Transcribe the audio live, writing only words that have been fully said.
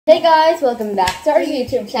Hey guys, welcome back to our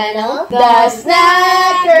YouTube channel, The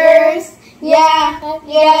Snackers! Yeah!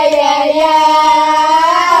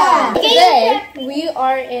 Today, we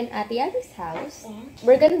are in Ate Abby's house.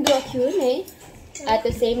 We're gonna do a Q&A. At the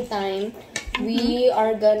same time, we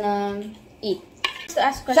are gonna eat.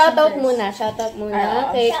 Shoutout muna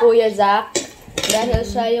kay Kuya Zach. Dahil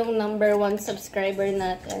siya yung #1 subscriber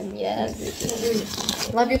natin. Yes.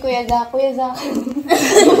 Love you, Kuya Zach. Kuya Zach.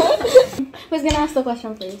 Who's gonna ask the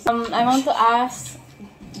question first? I want to ask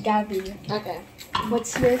Gabby. Okay.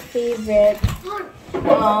 What's your favorite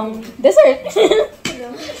dessert?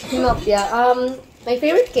 Milk, yeah. My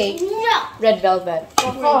favorite cake, red velvet.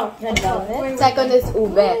 Red velvet. Second is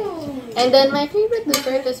ube. And then my favorite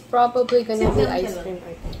dessert is probably gonna be ice cream.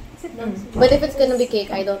 But if it's gonna be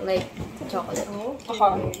cake, I don't like chocolate.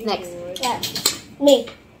 Next. Yeah.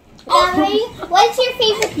 Me. What's your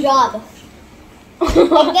favorite job?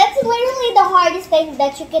 Like, that's literally the hardest thing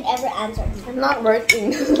that you could ever answer. I'm not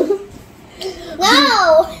working.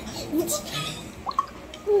 No!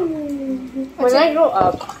 When I grow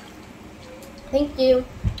up, thank you.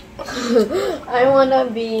 I wanna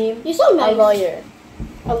be You're so a nice. lawyer.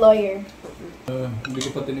 A lawyer. Hindi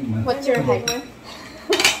ko pa tinignan. What's your height?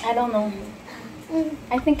 I don't know.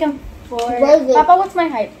 I think I'm 4. Very good. Papa, what's my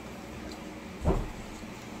height? Not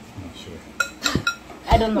sure.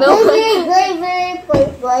 I don't know. No. Very.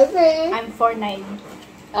 I'm 4'9".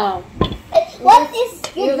 Oh. What is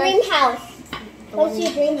your You dream house? What's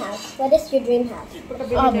your dream house? What is your dream house?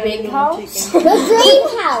 A big house? The dream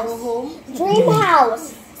house. Dream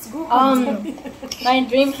house. My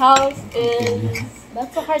dream house is...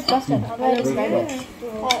 That's a hard question. How do I describe it?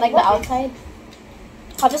 Like the outside?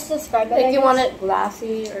 I'll just describe it. Like I you guess. want it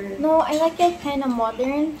glassy or? No, I like it kind of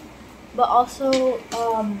modern, but also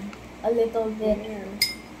a little bit,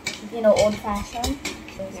 old-fashioned.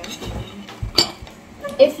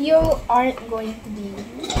 If you aren't going to be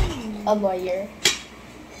a lawyer,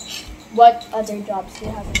 what other jobs do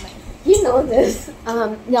you have in mind? You know this.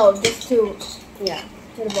 No, just to The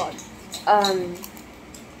board.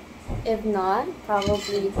 If not,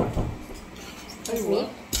 probably me.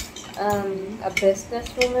 A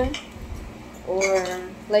businesswoman, or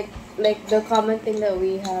like the common thing that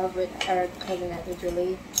we have with our cousin at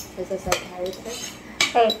Julie is a psychiatrist.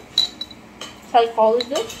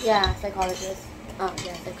 Psychologist? Yeah, psychologist.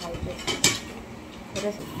 Psychologist. What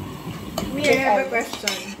is it? Me, I have a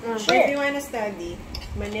question. Where Sure. do you want to study?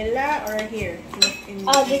 Manila or here?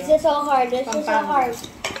 Oh, this is so hard. This is so hard.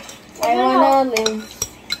 I wanna live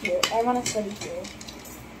here. I wanna study here.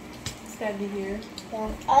 Study here.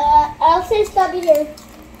 I'll say study here.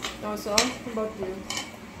 Also, how about you?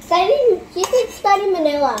 She said study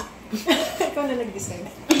Manila. Ikaw na nag-decide.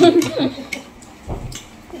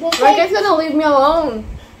 Why guys gonna leave me alone?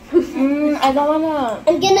 I don't wanna.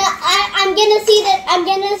 I'm gonna see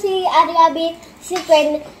Ate Abby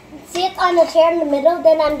sit on a chair in the middle,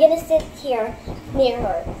 then I'm gonna sit here near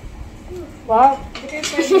her. What?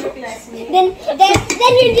 Because you're your classmate. Then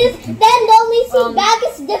the only seat back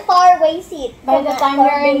is the far away seat. By the time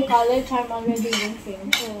we're in college, I'm already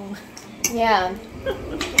working. Yeah.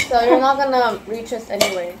 So you're not gonna reach us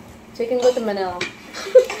anyway. So you can go to Manila.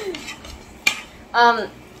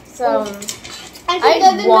 So I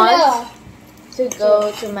want to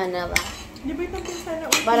go to Manila, Di ba itong pinsan na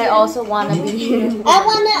but I also wanna be here.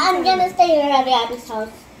 I'm gonna stay in Ate Abby's house.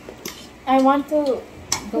 I want to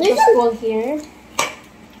go to school here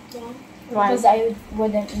because I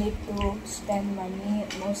wouldn't need to spend money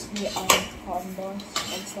mostly on condos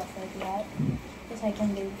and stuff like that. Because I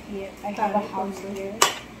can live here. I have a house here.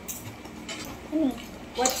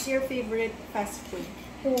 What's your favorite fast food?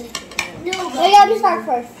 Ate Abby start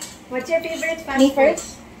first. What's your favorite fast Me food?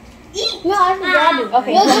 first? No, I'm Abby.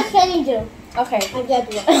 Okay. No, just kidding you. Okay. I'm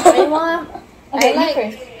Abby. Okay, I like you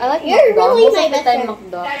first. I like You're McDo. really Most my of the best time friend.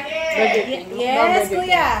 McDo. Burger King. Yes, Burger King.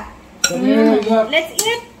 kuya. Let's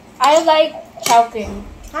eat. I like Chowking.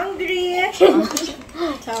 Hungry.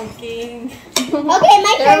 Chowking. Okay,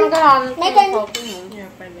 my turn. My turn. Yeah,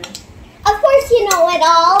 pala. Of course you know it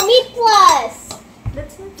all. Meat Plus.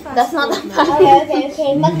 That's not fast That's not food, that ma'am.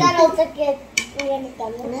 Okay. McDonald's again.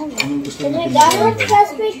 McDonald's. Anong gusto Is mo? McDonald's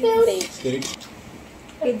fast food food? Steak?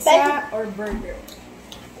 Pizza or burger?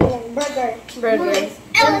 Burger. Burgers.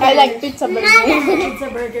 I like pizza burger. Pizza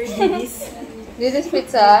burger, Diddy's. This is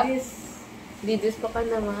pizza. Diddy's. Didis pa ka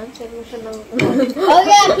naman. Send mo siya ng... Oh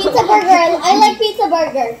yeah, pizza burger. I like pizza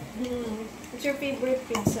burger. What's your favorite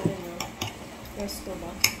pizza? Resto ba?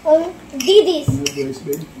 Diddy's. Ano boys,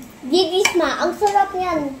 babe? Diddy's ma. Ang sarap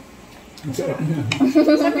yan. Ang sarap niya.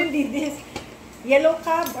 Sabi Diddy's. Yellow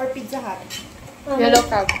Cab or Pizza Hut? Yellow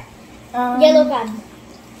cab. Yellow cab.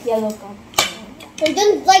 Yellow cup. I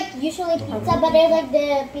don't like usually pizza, but I like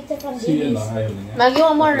the pizza from Si Denny's. ayaw na niya. Maggie,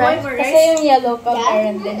 one more rice. Kasi yung yellow cup Yeah.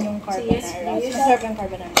 and then yung carbonara. Yes, please. Masarap yung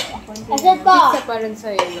carbonara. Asan pa? Pizza pa rin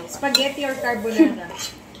sa yellow. Spaghetti or carbonara?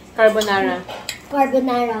 Carbonara.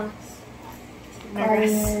 Carbonara.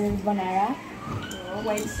 Carbonara? Oh,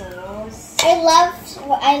 white sauce. I love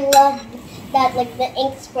that, like the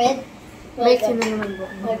ink spread. Like, Like, sino naman po?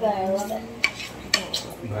 I love it.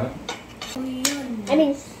 Ha? I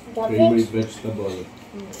mean, Favorite dumplings. vegetable.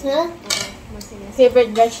 Huh?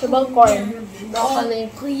 Favorite vegetable? Corn.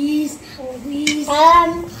 Broccoli. Please.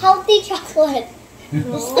 Healthy chocolate.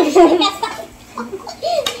 There's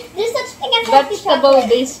such thing as healthy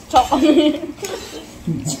chocolate. Vegetable-based chocolate.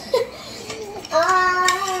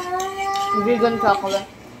 Vegan chocolate.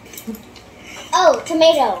 Oh,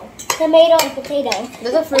 tomato. Tomato and potato.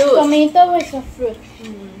 That's a fruit. Tomato is a fruit.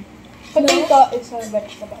 Potato is a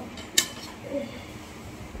vegetable.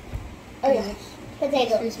 Oh yeah.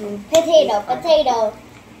 Potato. Excuse me. Potato.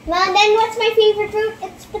 Well, then what's my favorite fruit?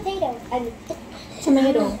 It's potato. I mean,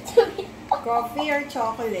 Tomato. Coffee or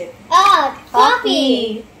chocolate?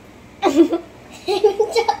 Coffee.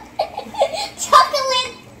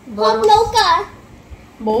 Chocolate. Hot Both. mocha.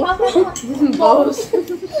 Both? Both.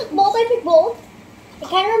 Both, I pick both. It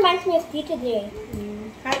kind of reminds me of you today.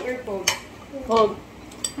 Hot or cold? Cold.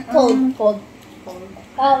 Cold. Cold.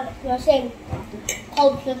 No, same.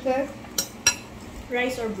 Cold sugar.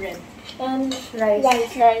 Rice or bread?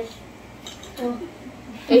 Rice. Rice.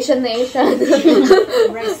 Asian nation.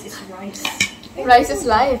 Rice is rice. Rice is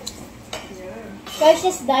life. Yeah. Rice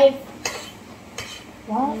is life.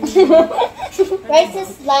 What? Rice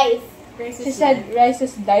is life. Rice She is said rice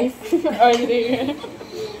is life earlier.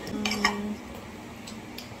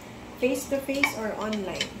 face to face or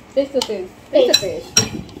online? Face to face. Face to face.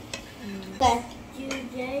 Okay.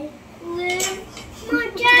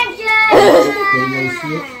 Taylor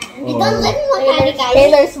Swift. We don't live in Makati, guys.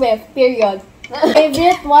 Taylor Swift, period.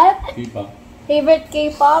 Favorite what? K-pop. Favorite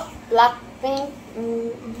K-pop? Blackpink.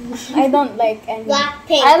 I don't like any.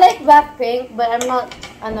 Blackpink. I like Blackpink, but I'm not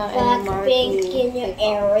anymore. Blackpink to- in your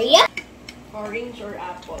area. Orange or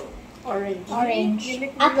apple? Orange. Orange.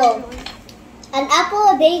 Apple. An apple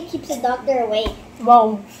a day keeps a doctor away.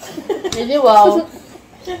 Wow. Really wow.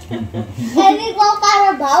 Can we go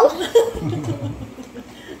Carabao?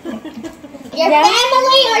 Your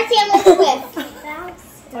family or Taylor Swift?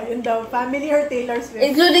 Oh, yun daw. Family or Taylor Swift?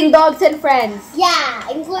 Including dogs and friends. Yeah,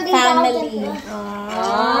 including Family. dogs and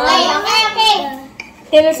Ah. Okay.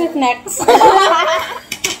 Taylor Swift next.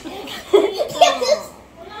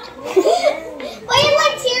 Why you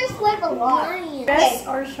like Taylor Swift a lot? Dress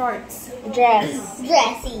or shorts? Dress.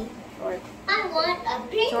 Dressy. Short. I want a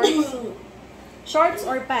pink Shorts. Shorts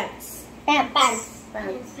or pants? Pants. I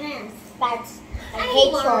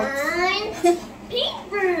hate shorts.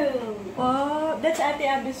 Pink room. Oh, that's Ate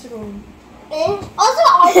Abby's room. Also,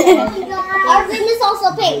 our room is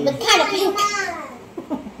also pink, but kind of pink.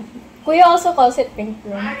 Kuya also calls it pink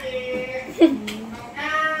room.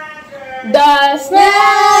 The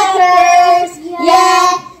snackers!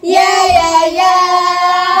 Yeah!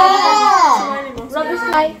 Sumali mo. Rubbish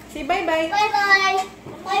bye. Say bye-bye. Bye-bye.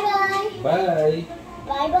 Bye-bye. Bye.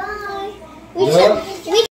 Bye-bye. We Yeah. should